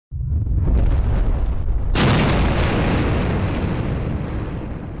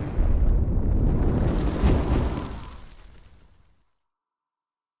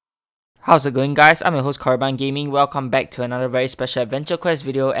How's it going, guys? I'm your host Korriban Gaming. Welcome back to another very special AdventureQuest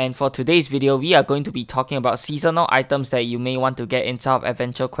video, and for today's video we are going to be talking about seasonal items that you may want to get inside of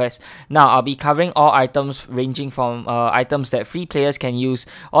AdventureQuest. Now I'll be covering all items ranging from items that free players can use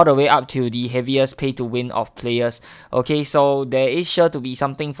all the way up to the heaviest pay to win of players. Okay, so there is sure to be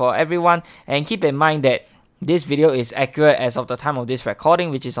something for everyone, and keep in mind that this video is accurate as of the time of this recording,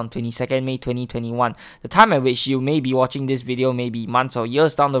 which is on 22nd May 2021. The time at which you may be watching this video may be months or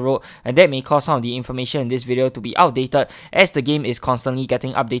years down the road, and that may cause some of the information in this video to be outdated, as the game is constantly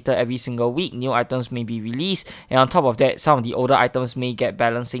getting updated every single week. New items may be released, and on top of that, some of the older items may get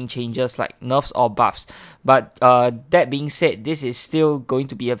balancing changes like nerfs or buffs. But that being said, this is still going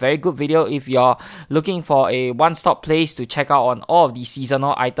to be a very good video if you're looking for a one-stop place to check out on all of the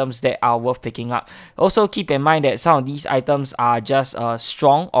seasonal items that are worth picking up. Also, keep in mind that some of these items are just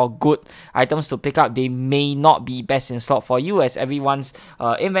strong or good items to pick up. They may not be best in slot for you, as everyone's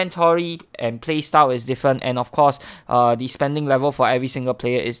inventory and playstyle is different, and of course the spending level for every single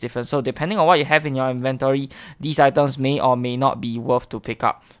player is different. So depending on what you have in your inventory, these items may or may not be worth to pick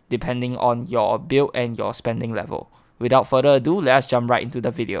up depending on your build and your spending level. Without further ado, let's jump right into the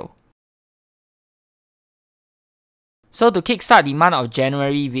video. So to kickstart the month of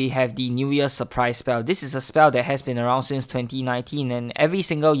January, we have the New Year's Surprise spell. This is a spell that has been around since 2019, and every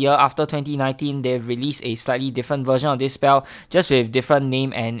single year after 2019, they've released a slightly different version of this spell, just with different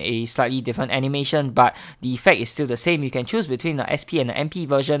name and a slightly different animation, but the effect is still the same. You can choose between the SP and the MP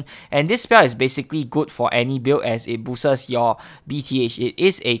version, and this spell is basically good for any build as it boosts your BTH. It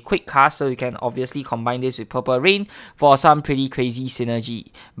is a quick cast, so you can obviously combine this with Purple Rain for some pretty crazy synergy.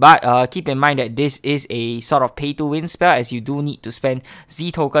 But keep in mind that this is a sort of pay to win spell, as you do need to spend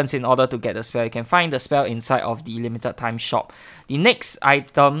Z tokens in order to get the spell. You can find the spell inside of the limited time shop. The next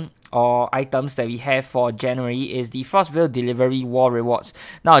item or items that we have for January is the Frostval Delivery War rewards.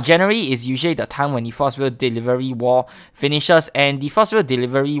 Now, January is usually the time when the Frostval Delivery War finishes, and the Frostval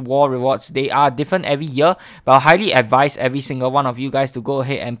Delivery War rewards, they are different every year, but I highly advise every single one of you guys to go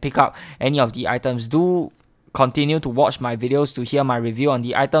ahead and pick up any of the items. Do continue to watch my videos to hear my review on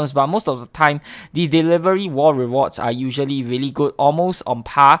the items, but most of the time the Delivery War rewards are usually really good, almost on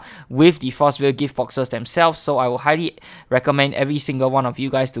par with the Frostval gift boxes themselves. So I will highly recommend every single one of you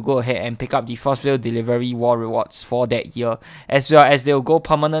guys to go ahead and pick up the Frostval Delivery War rewards for that year, as well as they'll go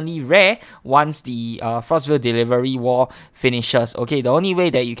permanently rare once the Frostval Delivery War finishes. Okay, the only way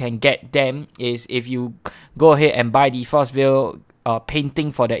that you can get them is if you go ahead and buy the Frostval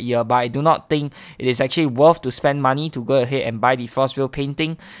painting for that year, but I do not think it is actually worth to spend money to go ahead and buy the Frostval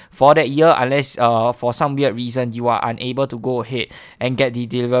painting for that year, unless for some weird reason you are unable to go ahead and get the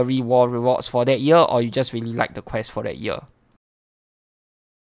Delivery War rewards for that year, or you just really like the quest for that year.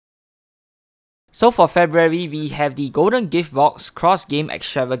 So for February, we have the Golden Giftboxes Cross-game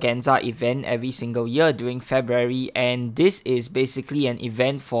Extravaganza event every single year during February, and this is basically an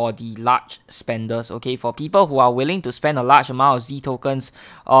event for the large spenders, okay, for people who are willing to spend a large amount of Z tokens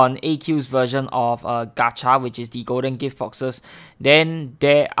on AQ's version of gacha, which is the Golden Giftboxes. Then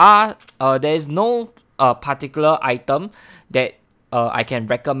there's no particular item that I can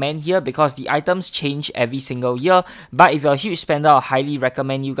recommend here, because the items change every single year. But if you're a huge spender, I highly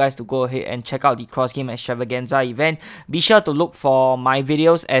recommend you guys to go ahead and check out the Cross Game Extravaganza event. Be sure to look for my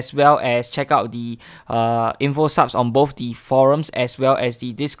videos, as well as check out the info subs on both the forums as well as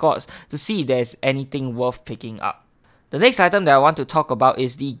the discords to see if there's anything worth picking up. The next item that I want to talk about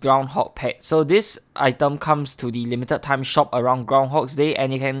is the Groundhog pet. So this item comes to the limited time shop around Groundhog's Day,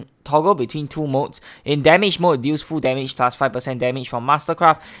 and you can toggle between two modes. In damage mode, it deals full damage plus 5% damage from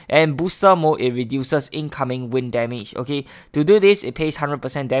Mastercraft, and booster mode, it reduces incoming wind damage. Okay, to do this, it pays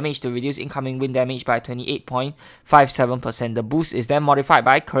 100% damage to reduce incoming wind damage by 28.57%. The boost is then modified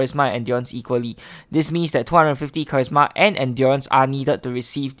by charisma and endurance equally. This means that 250 charisma and endurance are needed to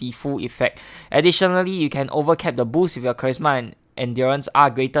receive the full effect. Additionally, you can overcap the boost if your charisma and endurance are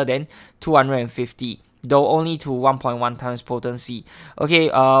greater than 250, though only to 1.1 times potency. Okay,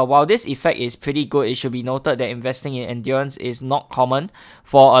 while this effect is pretty good, it should be noted that investing in endurance is not common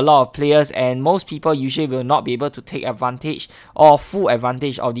for a lot of players, and most people usually will not be able to take advantage or full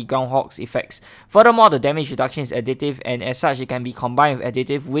advantage of the Groundhog's effects. Furthermore, the damage reduction is additive, and as such, it can be combined with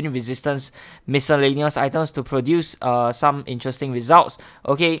additive wind resistance miscellaneous items to produce some interesting results.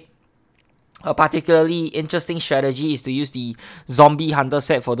 Okay, a particularly interesting strategy is to use the Zombie Hunter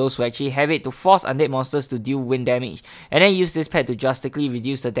set, for those who actually have it, to force undead monsters to deal wind damage, and then use this pet to drastically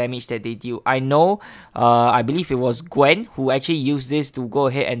reduce the damage that they deal. I know, I believe it was Gwen who actually used this to go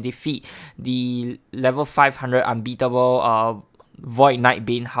ahead and defeat the level 500 unbeatable Void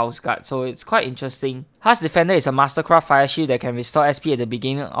Nightbane Houseguard. So it's quite interesting. Heart's Defender is a Mastercraft Fire Shield that can restore SP at the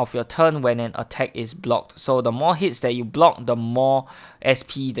beginning of your turn when an attack is blocked. So the more hits that you block, the more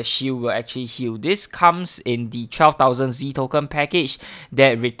SP the shield will actually heal. This comes in the 12,000 Z token package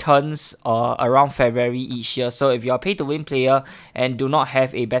that returns around February each year. So if you're a pay-to-win player and do not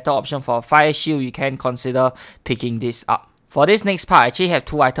have a better option for a Fire Shield, you can consider picking this up. For this next part, I actually have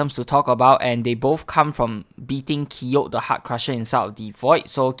two items to talk about, and they both come from beating Keyot the Heart Crusher inside of the Void.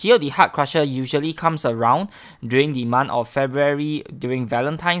 So Keyot the Heart Crusher usually comes around during the month of February during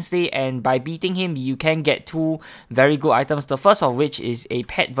Valentine's Day, and by beating him, you can get two very good items. The first of which is a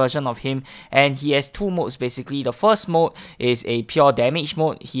pet version of him, and he has two modes basically. The first mode is a pure damage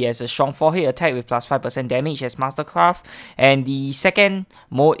mode. He has a strong 4-hit attack with plus 5% damage as Mastercraft, and the second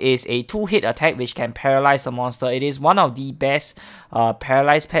mode is a 2-hit attack which can paralyze the monster. It is one of the best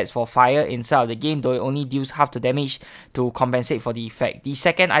paralyzed pets for fire inside of the game, though it only deals half the damage to compensate for the effect. The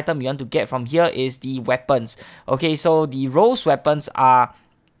second item you want to get from here is the weapons. Okay, so the rose weapons are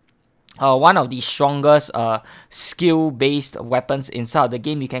one of the strongest skill-based weapons inside of the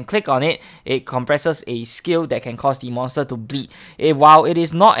game. You can click on it. It compresses a skill that can cause the monster to bleed. While it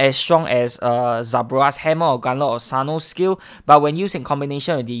is not as strong as Zabura's Hammer or Gunlord or Sano's skill, but when used in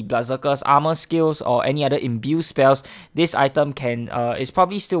combination with the Berserker's armor skills or any other imbue spells, this item is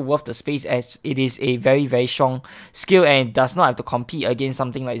probably still worth the space, as it is a very, very strong skill and it does not have to compete against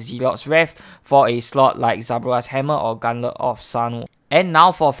something like Zealot's Wrath for a slot like Zabura's Hammer or Gunlord of Sano. And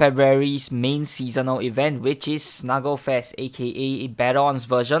now for February's main seasonal event, which is Snugglefest, aka Battlion's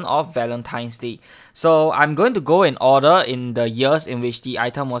version of Valentine's Day. So I'm going to go in order in the years in which the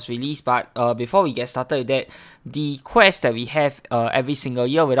item was released, but before we get started with that, the quest that we have every single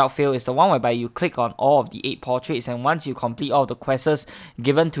year without fail is the one whereby you click on all of the 8 portraits, and once you complete all the quests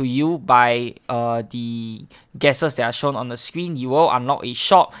given to you by the guesses that are shown on the screen, you will unlock a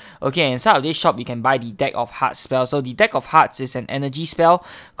shop. Okay, inside of this shop you can buy the Deck of Hearts spell. So the Deck of Hearts is an energy spell,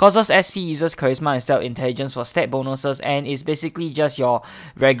 causes SP, uses Charisma and Stealth Intelligence for stat bonuses, and is basically just your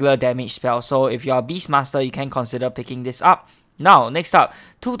regular damage spell. So if you're a Beastmaster, you can consider picking this up. Now, next up,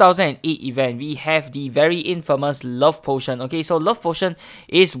 2008 event, we have the very infamous Love Potion. Okay, so Love Potion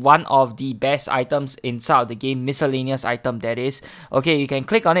is one of the best items inside of the game, miscellaneous item that is. Okay, you can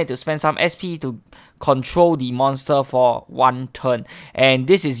click on it to spend some SP to control the monster for 1 turn, and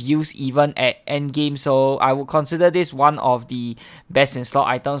this is used even at endgame, so I would consider this one of the best in slot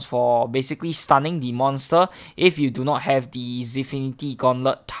items for basically stunning the monster if you do not have the Zfinity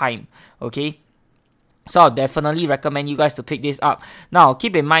Gauntlet time. Okay, so I'll definitely recommend you guys to pick this up. Now,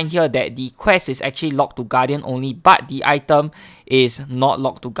 keep in mind here that the quest is actually locked to Guardian only, but the item is not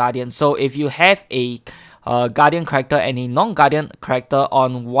locked to Guardian. So if you have a Guardian character and a non-Guardian character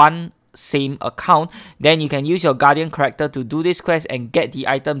on one same account, then you can use your Guardian character to do this quest and get the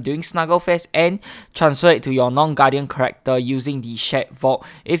item during Snugglefest and transfer it to your non-Guardian character using the shared vault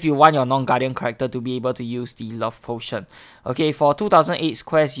if you want your non-Guardian character to be able to use the Love Potion. Okay, for 2008's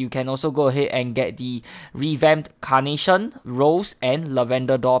quest, you can also go ahead and get the revamped Carnation, Rose, and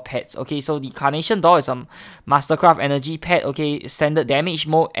Lavender Door pets. Okay, so the Carnation Door is a Mastercraft energy pet, okay, standard damage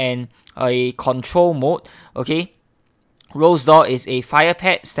mode and a control mode, okay. Rose Door is a fire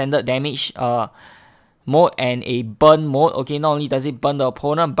pet, standard damage mode and a burn mode. Okay, not only does it burn the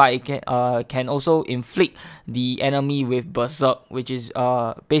opponent, but it can also inflict the enemy with Berserk, which is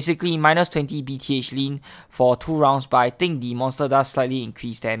basically minus 20 BTH lean for 2 rounds, but I think the monster does slightly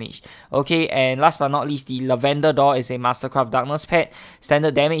increase damage. Okay, and last but not least, the Lavender Door is a Mastercraft Darkness pet,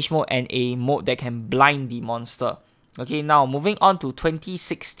 standard damage mode and a mode that can blind the monster. Okay, now moving on to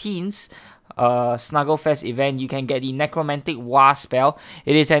 2016's Snugglefest event, you can get the Necromantic War spell.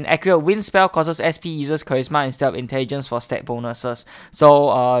 It is an accurate wind spell, causes SP, uses Charisma and Stealth Intelligence for stat bonuses.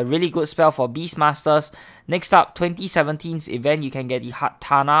 So really good spell for Beastmasters. Next up, 2017's event, you can get the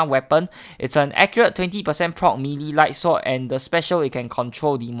Hatana weapon. It's an accurate 20% proc melee light sword, and the special, it can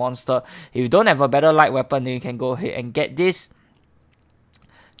control the monster. If you don't have a better light weapon, then you can go ahead and get this.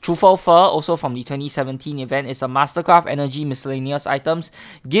 Truffle Fur, also from the 2017 event, is a Mastercraft energy miscellaneous items,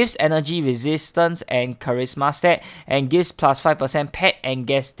 gives energy resistance and charisma stat, and gives plus 5% pet and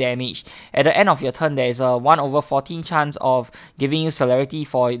gas damage. At the end of your turn, there is a 1/14 chance of giving you celerity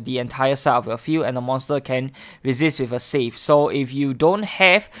for the entire side of your field, and the monster can resist with a save. So if you don't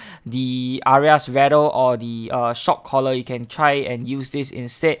have the Aria's Rattle or the Shock Collar, you can try and use this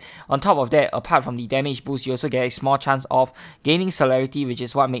instead. On top of that, apart from the damage boost, you also get a small chance of gaining celerity, which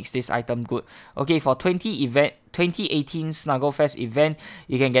is what makes this item good. Okay, for 2018 Snugglefest event,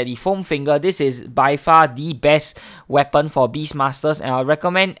 you can get the Foam Finger. This is by far the best weapon for Beastmasters, and I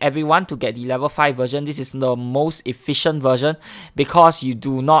recommend everyone to get the level 5 version. This is the most efficient version because you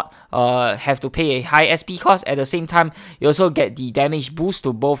do not have to pay a high SP cost. At the same time, you also get the damage boost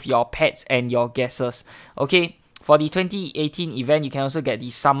to both your pets and your guesses. Okay. For the 2018 event, you can also get the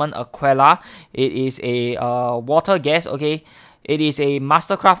Summon Aquila. It is a water gas, okay? It is a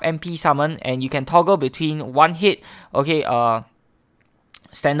Mastercraft MP summon, and you can toggle between 1 hit, okay,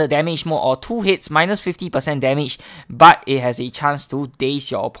 standard damage mode, or 2 hits, minus 50% damage, but it has a chance to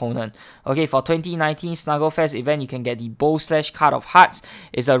daze your opponent. Okay, for 2019 Snugglefest event, you can get the Bow / Card of Hearts.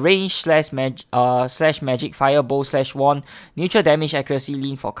 It's a range / magic fire bow / wand. Neutral damage accuracy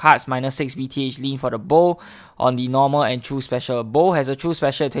lean for cards, minus 6 BTH lean for the bow on the normal and true special. Bow has a true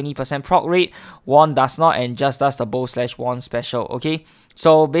special 20% proc rate, wand does not, and just does the bow / wand special. Okay,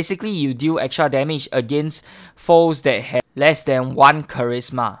 so basically you deal extra damage against foes that have less than 1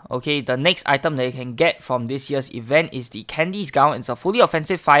 charisma. Okay, the next item that you can get from this year's event is the Candy's Gown. It's a fully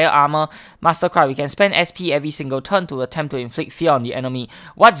offensive fire armor Mastercraft. You can spend SP every single turn to attempt to inflict fear on the enemy.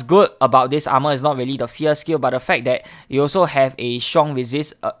 What's good about this armor is not really the fear skill, but the fact that you also have a strong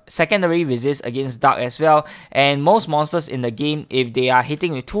resist, secondary resist against dark as well. And most monsters in the game, if they are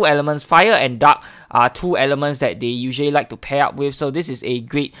hitting with 2 elements, fire and dark are 2 elements that they usually like to pair up with, so this is a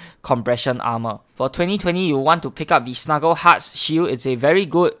great compression armor. For 2020, you want to pick up the Snuggle Hearts shield. It's a very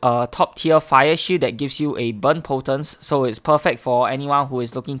good top tier fire shield that gives you a burn potence, so it's perfect for anyone who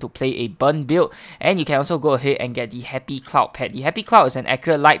is looking to play a burn build. And you can also go ahead and get the Happy Cloud pet. The Happy Cloud is an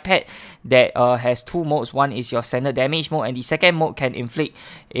accurate light pet that has 2 modes. One is your standard damage mode, and the second mode can inflict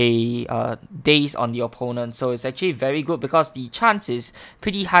a daze on the opponent. So it's actually very good because the chance is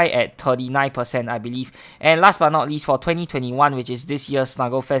pretty high at 39%, I believe. And last but not least, for 2021, which is this year's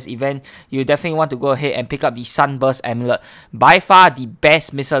Snugglefest event, you definitely want to go ahead and pick up the Sunburst Amulet. By far the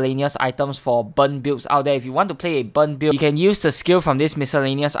best miscellaneous items for burn builds out there. If you want to play a burn build, you can use the skill from this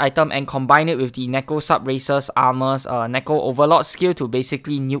miscellaneous item and combine it with the Neko Subracer's armor's Neko Overlord skill to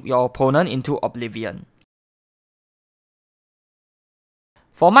basically nuke your opponent into oblivion.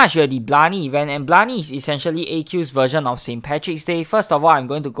 For March, we have the Blarney event, and Blarney is essentially AQ's version of St. Patrick's Day. First of all, I'm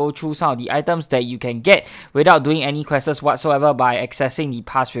going to go through some of the items that you can get without doing any quests whatsoever by accessing the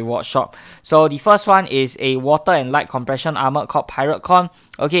past reward shop. So the first one is a water and light compression armor called Pirate Con.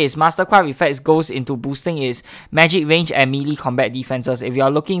 Okay, its Mastercraft effects goes into boosting its magic range and melee combat defenses. If you are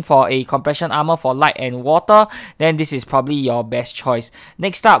looking for a compression armor for light and water, then this is probably your best choice.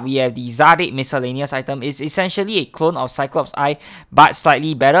 Next up, we have the Zardate miscellaneous item. It's essentially a clone of Cyclops Eye, but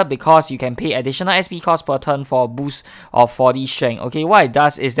slightly better because you can pay additional SP cost per turn for a boost of 40 strength. Okay, what it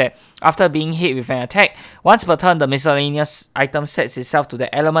does is that after being hit with an attack, once per turn, the miscellaneous item sets itself to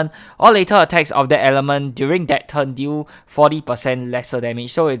the element. All later attacks of the element during that turn deal 40% lesser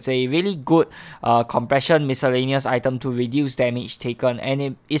damage. So it's a really good compression miscellaneous item to reduce damage taken, and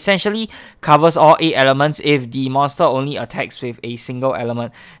it essentially covers all 8 elements if the monster only attacks with a single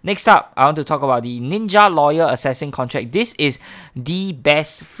element. Next up, I want to talk about the Ninja Lawyer Assassin contract. This is the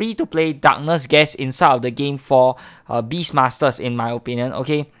best free-to-play darkness gas inside of the game for Beastmasters, in my opinion.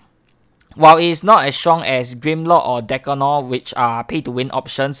 Okay, while it is not as strong as Grimlock or Decanor, which are pay-to-win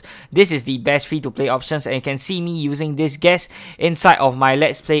options, this is the best free-to-play options, and you can see me using this gas inside of my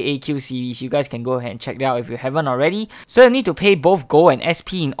Let's Play AQ series. You guys can go ahead and check that out if you haven't already. So you need to pay both gold and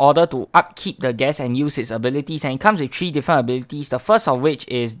SP in order to upkeep the gas and use its abilities, and it comes with 3 different abilities. The first of which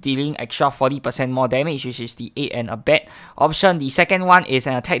is dealing extra 40% more damage, which is the Aid and Abet option. The second one is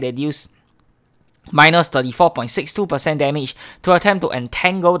an attack that deals minus 34.62% damage to attempt to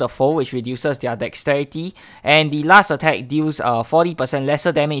entangle the foe, which reduces their dexterity. And the last attack deals 40%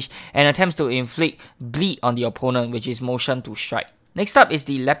 lesser damage and attempts to inflict bleed on the opponent, which is motion to strike. Next up is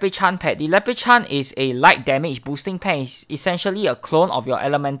the Leprechaun pet. The Leprechaun is a light damage boosting pet. It's essentially a clone of your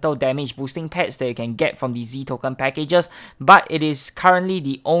elemental damage boosting pets that you can get from the Z token packages, but it is currently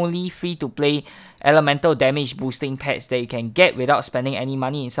the only free-to-play elemental damage boosting pets that you can get without spending any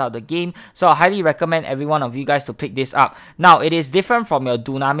money inside of the game. So I highly recommend every one of you guys to pick this up. Now, it is different from your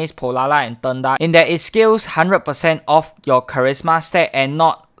Dunamis, Polala, and Tunda in that it scales 100% off your charisma stat and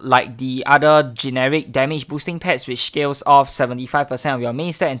not like the other generic damage boosting pets, which scales off 75% of your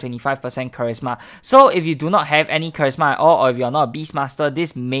main stat and 25% charisma. So if you do not have any charisma at all, or if you're not a Beastmaster,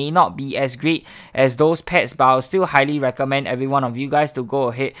 this may not be as great as those pets, but I'll still highly recommend every one of you guys to go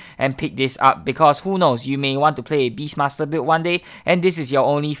ahead and pick this up, because who knows, you may want to play a Beastmaster build one day, and this is your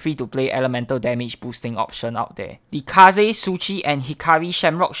only free-to-play elemental damage boosting option out there. The Kaze, Suchi, and Hikari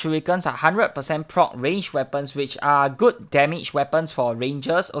Shamrock Shurikens are 100% proc range weapons, which are good damage weapons for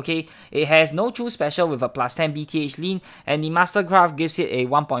rangers. Okay, it has no true special with a plus 10 BTH lean, and the Mastercraft gives it a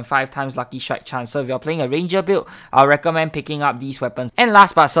 1.5 times lucky strike chance. So if you're playing a ranger build, I'll recommend picking up these weapons. And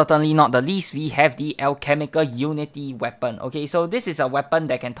last but certainly not the least, we have the Alchemical Unity weapon. Okay, so this is a weapon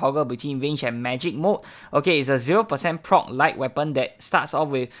that can toggle between range and magic mode. Okay, it's a 0% proc light weapon that starts off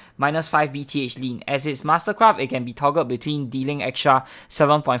with minus 5 BTH lean. As its Mastercraft, it can be toggled between dealing extra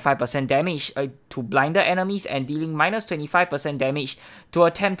 7.5% damage to blinded enemies and dealing minus 25% damage to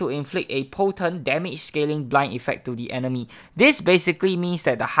attempt to inflict a potent damage scaling blind effect to the enemy. This basically means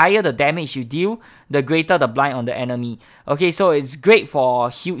that the higher the damage you deal, the greater the blind on the enemy. Okay, so it's great for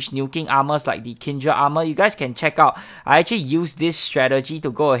huge nuking armors like the Kindred armor. You guys can check out, I actually used this strategy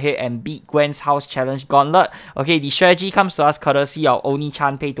to go ahead and beat Gwen's House Challenge Gauntlet. Okay, the strategy comes to us courtesy of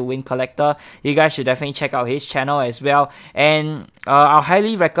Oni-chan Pay to Win Collector. You guys should definitely check out his channel as well. And I'll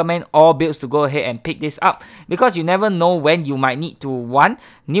highly recommend all builds to go ahead and pick this up, because you never know when you might need to, one,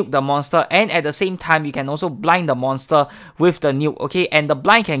 nuke the monster, and at the same time you can also blind the monster with the nuke. Okay, and the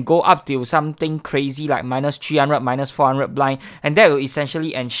blind can go up to something crazy like minus 300, minus 400 blind, and that will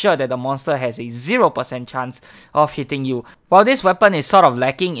essentially ensure that the monster has a 0% chance of hitting you. While this weapon is sort of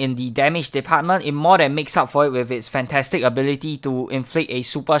lacking in the damage department, it more than makes up for it with its fantastic ability to inflict a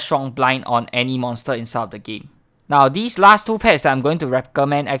super strong blind on any monster inside of the game. Now, these last two pets that I'm going to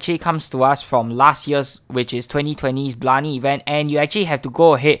recommend actually comes to us from last year's, which is 2020's Blarney event, and you actually have to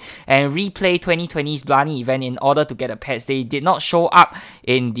go ahead and replay 2020's Blarney event in order to get the pets. They did not show up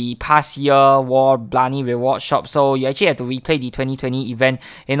in the past year War Blarney reward shop, so you actually have to replay the 2020 event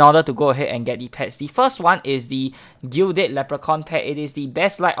in order to go ahead and get the pets. The first one is the Gilded Leprechaun pet. It is the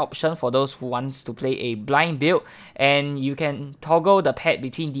best light option for those who wants to play a blind build, and you can toggle the pet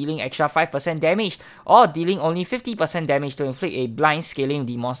between dealing extra 5% damage or dealing only 50% damage to inflict a blind, scaling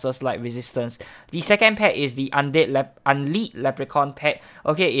the monster's light resistance. The second pet is the Unlead Leprechaun pet.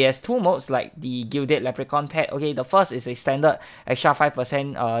 Okay, it has two modes like the Gilded Leprechaun pet. Okay, the first is a standard extra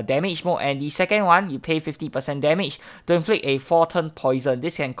 5% damage mode, and the second one, you pay 50% damage to inflict a 4-turn poison.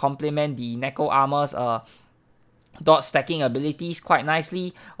 This can complement the Neko Armor's dot stacking abilities quite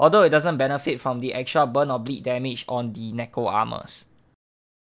nicely, although it doesn't benefit from the extra burn or bleed damage on the Neko Armors.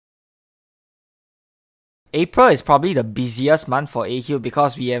 April is probably the busiest month for AQ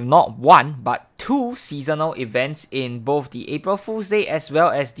because we have not one but two seasonal events in both the April Fool's Day as well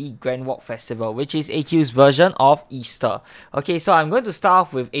as the Grenwog Festival, which is AQ's version of Easter. Okay, so I'm going to start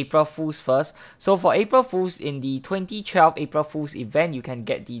off with April Fool's first. So for April Fool's, in the 2012 April Fool's event, you can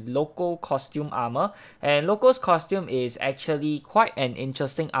get the Loco Costume Armor, and Loco's costume is actually quite an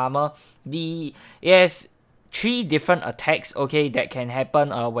interesting armor. It has 3 different attacks, okay, that can happen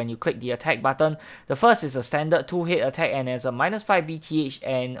when you click the attack button. The first is a standard 2-hit attack and has a minus 5 BTH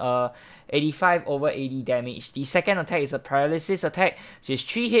and 85 over 80 damage. The second attack is a paralysis attack, which is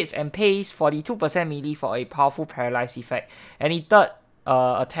 3 hits and pays 42% melee for a powerful paralyze effect. And the third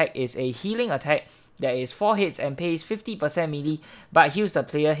attack is a healing attack that is 4 hits and pays 50% melee, but heals the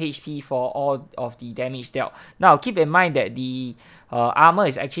player HP for all of the damage dealt. Now, keep in mind that the armor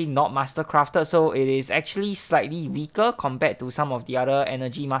is actually not mastercrafted, so it is actually slightly weaker compared to some of the other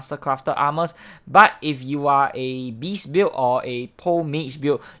energy mastercrafted armors. But if you are a beast build or a pole mage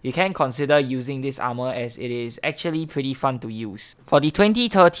build, you can consider using this armor as it is actually pretty fun to use. For the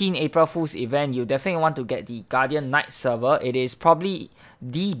 2013 April Fool's event, you definitely want to get the Guardian Knight server. It is probably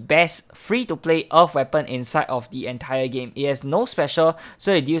the best free-to-play earth weapon inside of the entire game. It has no special,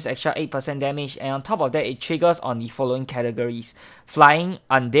 so it deals extra 8% damage, and on top of that, it triggers on the following categories: Flying,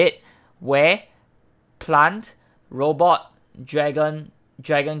 Undead, Were, Plant, Robot, Dragon,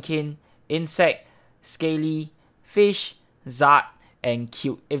 Dragonkin, Insect, Scaly, Fish, Zard, and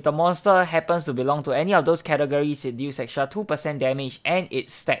Cute. If the monster happens to belong to any of those categories, it deals extra 2% damage and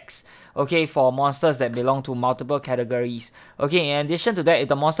it stacks, okay, for monsters that belong to multiple categories. Okay, in addition to that, if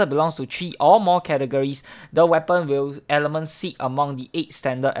the monster belongs to 3 or more categories, the weapon will element seek among the 8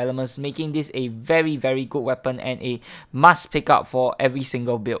 standard elements, making this a very, very good weapon and a must pick up for every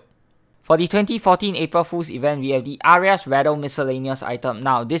single build. For the 2014 April Fool's event, we have the Aria's Rattle Miscellaneous item.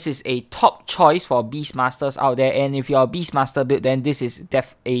 Now, this is a top choice for Beastmasters out there, and if you're a Beastmaster build, then this is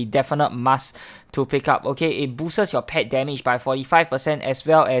a definite must to pick up. Okay, it boosts your pet damage by 45% as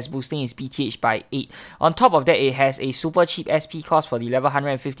well as boosting its PTH by 8. On top of that, it has a super cheap SP cost for the level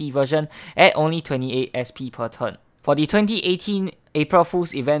 150 version at only 28 SP per turn. For the 2018 April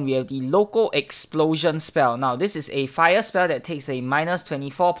Fool's event, we have the Local Explosion spell. Now, this is a fire spell that takes a minus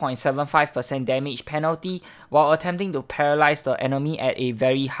 24.75% damage penalty while attempting to paralyze the enemy at a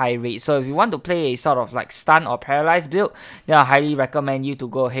very high rate. So if you want to play a sort of like stun or paralyze build, then I highly recommend you to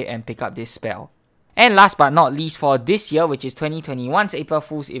go ahead and pick up this spell. And last but not least, for this year, which is 2021's April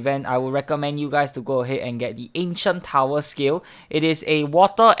Fool's event, I would recommend you guys to go ahead and get the Ancient Tower skill. It is a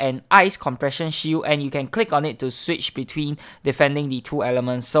water and ice compression shield, and you can click on it to switch between defending the two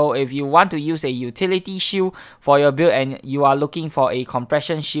elements. So if you want to use a utility shield for your build and you are looking for a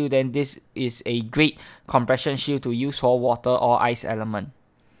compression shield, then this is a great compression shield to use for water or ice element.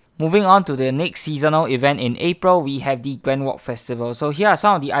 Moving on to the next seasonal event in April, we have the Grenwog Festival. So here are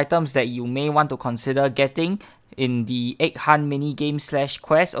some of the items that you may want to consider getting in the egg hunt minigame /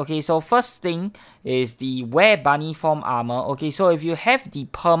 quest. Okay, so first thing is the Wear Bunny Form armor. Okay, so if you have the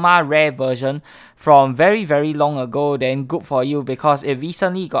perma rare version from very long ago, then good for you, because it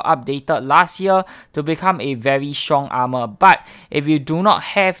recently got updated last year to become a very strong armor. But if you do not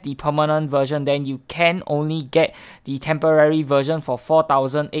have the permanent version, then you can only get the temporary version for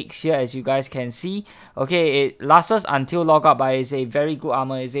 4000 eggs here, as you guys can see. Okay, it lasts until logout, but it's a very good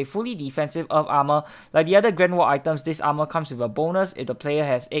armor. It's a fully defensive earth armor. Like the other Grenwog items, this armor comes with a bonus if the player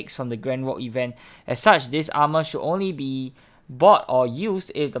has eggs from the Grenwog event. As such, this armor should only be bought or used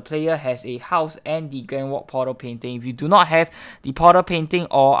if the player has a house and the Grenwog portal painting. If you do not have the portal painting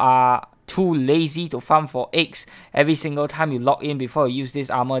or are too lazy to farm for eggs every single time you log in before you use this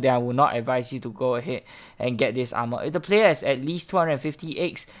armor, then I will not advise you to go ahead and get this armor. If the player has at least 250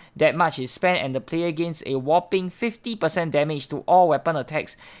 eggs, that much is spent, and the player gains a whopping 50% damage to all weapon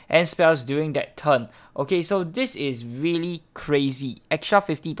attacks and spells during that turn. Okay, so this is really crazy. Extra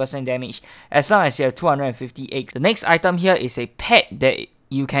 50% damage as long as you have 250 eggs. The next item here is a pet that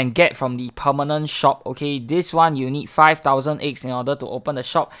you can get from the permanent shop. Okay, this one you need 5000 eggs in order to open the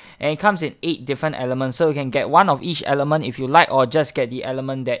shop, and it comes in 8 different elements, so you can get one of each element if you like, or just get the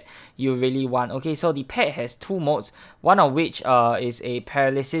element that you really want. Okay, so the pet has 2 modes, one of which is a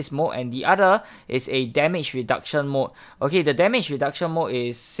paralysis mode and the other is a damage reduction mode. Okay, the damage reduction mode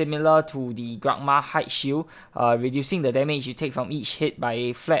is similar to the Gragma Height Shield, reducing the damage you take from each hit by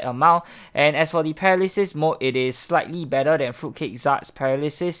a flat amount. And as for the paralysis mode, it is slightly better than Fruitcake Zard's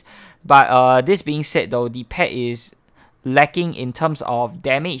paralysis. But this being said though, the pet is lacking in terms of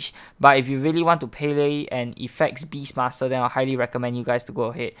damage. But if you really want to play an effects Beastmaster, then I highly recommend you guys to go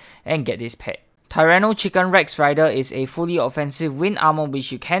ahead and get this pet. Tyranno Chicken Rex Rider is a fully offensive wind armor,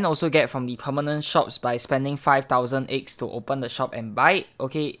 which you can also get from the permanent shops by spending 5000 eggs to open the shop and buy it.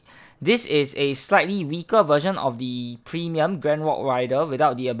 Okay, this is a slightly weaker version of the premium Grenwog Rider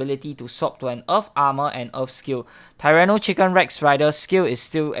without the ability to swap to an Earth Armor and Earth skill. Tyranno Chicken Rex Rider's skill is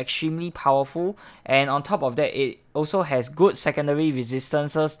still extremely powerful, and on top of that, it also has good secondary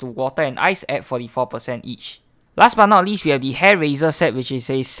resistances to water and ice at 44% each. Last but not least, we have the Hair Razor set, which is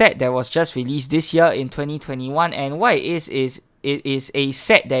a set that was just released this year in 2021, and what it is it is a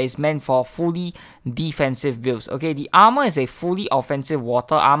set that is meant for fully defensive builds. Okay, the armor is a fully offensive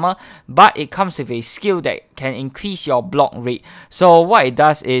water armor, but it comes with a skill that can increase your block rate. So what it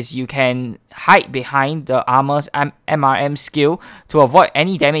does is you can hide behind the armor's MRM skill to avoid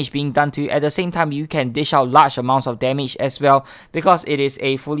any damage being done to you. At the same time, you can dish out large amounts of damage as well because it is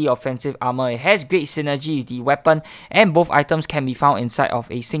a fully offensive armor. It has great synergy with the weapon, and both items can be found inside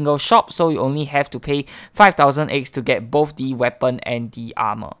of a single shop, so you only have to pay 5000 eggs to get both the weapon and the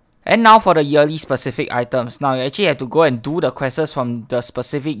armor. And now for the yearly specific items. Now you actually have to go and do the quests from the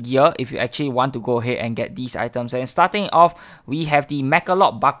specific year if you actually want to go ahead and get these items. And starting off, we have the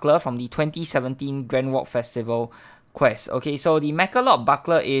Mechalop Buckler from the 2017 Grenwog Festival quest. Okay, so the Mechalop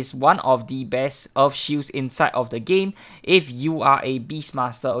Buckler is one of the best earth shields inside of the game if you are a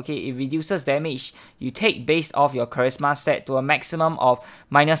Beastmaster. Okay, it reduces damage you take based off your charisma stat to a maximum of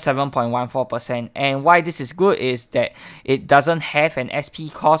minus 7.14%. And why this is good is that it doesn't have an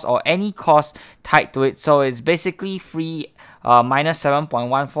SP cost or any cost tied to it, so it's basically free minus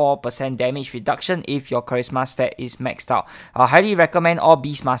 7.14% damage reduction if your charisma stat is maxed out. I highly recommend all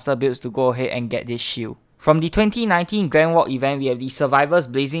Beastmaster builds to go ahead and get this shield. From the 2019 Grenwog event, we have the Survivor's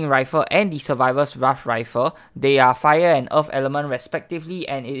Blazing Rifle and the Survivor's Rough Rifle. They are fire and earth element respectively,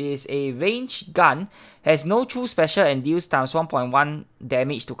 and it is a ranged gun, has no true special and deals times 1.1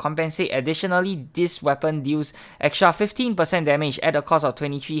 damage to compensate. Additionally, this weapon deals extra 15% damage at a cost of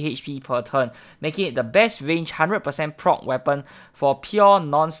 23 HP per turn, making it the best range 100% proc weapon for pure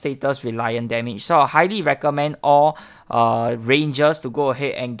non-status reliant damage. So I highly recommend all rangers to go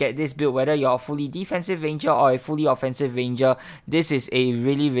ahead and get this build, whether you're a fully defensive ranger or a fully offensive ranger. This is a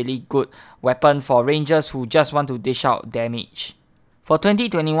really good weapon for rangers who just want to dish out damage. For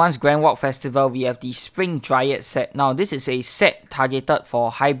 2021's Grenwog Festival, we have the Spring Dryad set. Now, this is a set targeted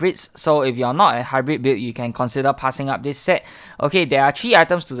for hybrids, so if you're not a hybrid build, you can consider passing up this set. Okay, there are 3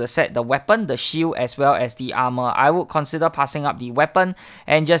 items to the set: the weapon, the shield, as well as the armor. I would consider passing up the weapon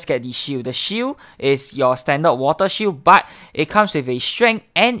and just get the shield. The shield is your standard water shield, but it comes with a strength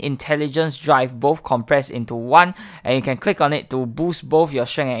and intelligence drive, both compressed into one, and you can click on it to boost both your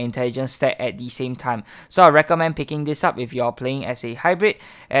strength and intelligence stat at the same time. So I recommend picking this up if you're playing as a hybrid.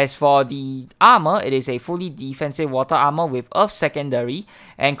 As for the armor, it is a fully defensive water armor with earth secondary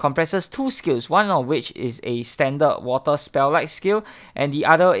and compresses 2 skills, one of which is a standard water spell-like skill and the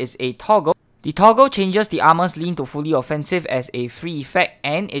other is a toggle. The toggle changes the armor's lean to fully offensive as a free effect,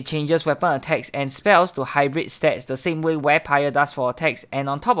 and it changes weapon attacks and spells to hybrid stats the same way Vampire does for attacks, and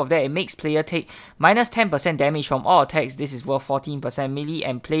on top of that, it makes player take minus 10% damage from all attacks. This is worth 14% melee,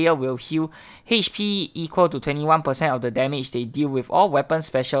 and player will heal HP equal to 21% of the damage they deal with all weapon,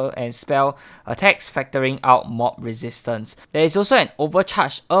 special and spell attacks, factoring out mob resistance. There is also an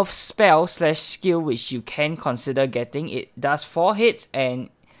overcharged earth spell/skill which you can consider getting. It does 4 hits and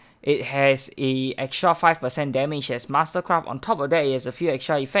it has a extra 5% damage as Mastercraft. On top of that, it has a few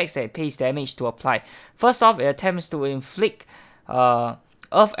extra effects that it pays damage to apply. First off, it attempts to inflict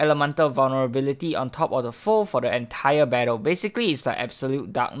Earth Elemental vulnerability on top of the foe for the entire battle. Basically, it's like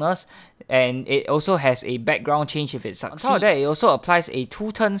absolute darkness, and it also has a background change if it succeeds. On top of that, it also applies a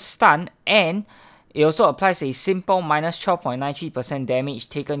 2-turn stun, and it also applies a simple minus 12.93% damage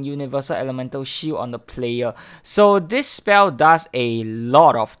taken universal elemental shield on the player. So this spell does a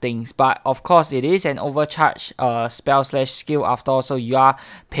lot of things, but of course it is an overcharged spell/skill after all, so you are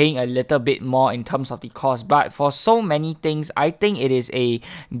paying a little bit more in terms of the cost. But for so many things, I think it is a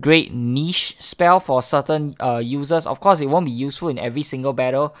great niche spell for certain users. Of course, it won't be useful in every single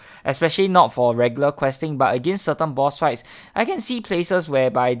battle, especially not for regular questing, but against certain boss fights, I can see places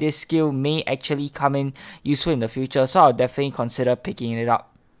whereby this skill may actually come in useful in the future, so I'll definitely consider picking it up.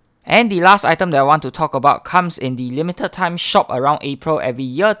 And the last item that I want to talk about comes in the limited time shop around April every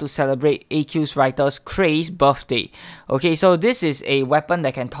year to celebrate AQ's writer's Cray's birthday. Okay, so this is a weapon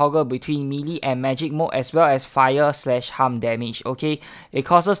that can toggle between melee and magic mode as well as fire/harm damage. Okay, it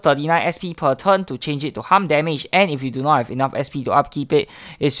causes 39 SP per turn to change it to harm damage, and if you do not have enough SP to upkeep it,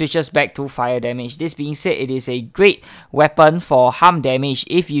 it switches back to fire damage. This being said, it is a great weapon for harm damage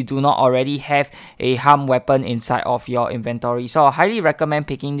if you do not already have a harm weapon inside of your inventory. So I highly recommend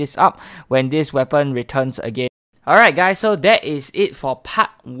picking this up when this weapon returns again. Alright guys, so that is it for part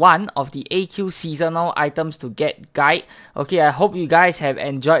 1 of the AQ seasonal items to get guide. Okay, I hope you guys have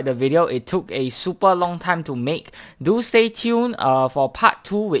enjoyed the video. It took a super long time to make. Do stay tuned for part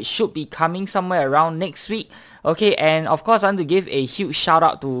 2, which should be coming somewhere around next week. Okay, and of course I want to give a huge shout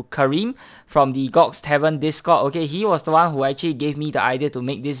out to Kareem from the Gox Tavern Discord. Okay, he was the one who actually gave me the idea to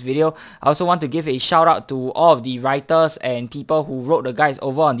make this video. I also want to give a shout out to all of the writers and people who wrote the guides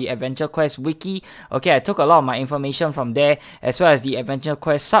over on the AdventureQuest wiki. Okay, I took a lot of my information from there, as well as the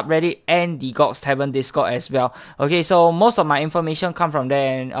AdventureQuest subreddit and the Gox Tavern Discord as well. Okay, so most of my information come from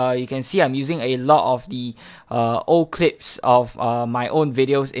there, and you can see I'm using a lot of the old clips of my own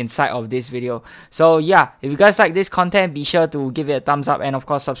videos inside of this video. So yeah, if you guys like this content, be sure to give it a thumbs up, and of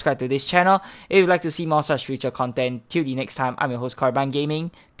course subscribe to this channel if you'd like to see more such future content. Till the next time, I'm your host Carbon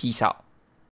Gaming. Peace out.